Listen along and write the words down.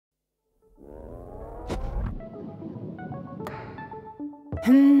Hi,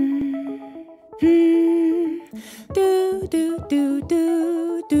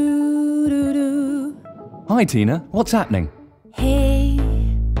 Tina. What's happening? Hey,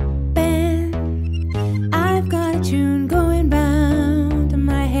 Ben, I've got a tune going round in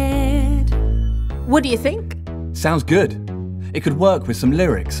my head. What do you think? Sounds good. It could work with some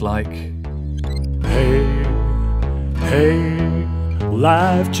lyrics like... Hey, hey,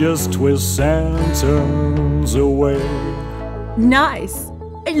 life just twists and turns away. Nice.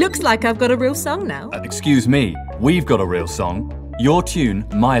 It looks like I've got a real song now. Excuse me, we've got a real song. Your tune,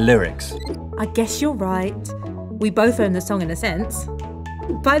 my lyrics. I guess you're right. We both own the song in a sense.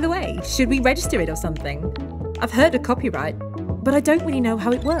 By the way, should we register it or something? I've heard of copyright, but I don't really know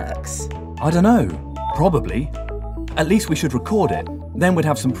how it works. I don't know. Probably. At least we should record it. Then we'd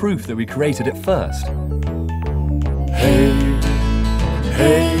have some proof that we created it first. Hey,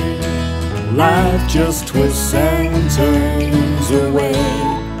 hey, life just twists and turns away.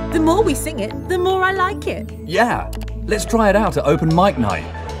 The more we sing it, the more I like it. Yeah, let's try it out at open mic night.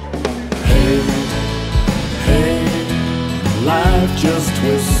 Hey, hey, life just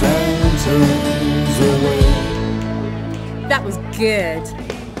twists and turns away. That was good.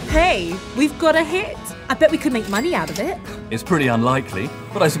 Hey, we've got a hit. I bet we could make money out of it. It's pretty unlikely,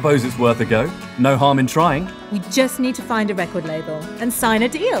 but I suppose it's worth a go. No harm in trying. We just need to find a record label and sign a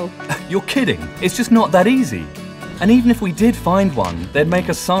deal. You're kidding. It's just not that easy. And even if we did find one, they'd make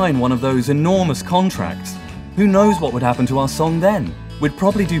us sign one of those enormous contracts. Who knows what would happen to our song then? We'd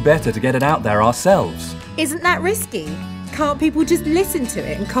probably do better to get it out there ourselves. Isn't that risky? Can't people just listen to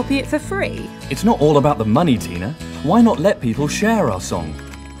it and copy it for free? It's not all about the money, Tina. Why not let people share our song?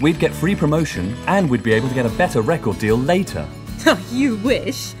 We'd get free promotion and we'd be able to get a better record deal later. You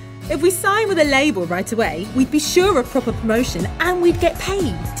wish. If we sign with a label right away, we'd be sure of proper promotion and we'd get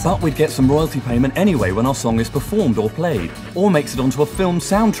paid. But we'd get some royalty payment anyway when our song is performed or played, or makes it onto a film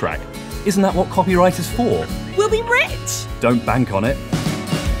soundtrack. Isn't that what copyright is for? We'll be rich! Don't bank on it.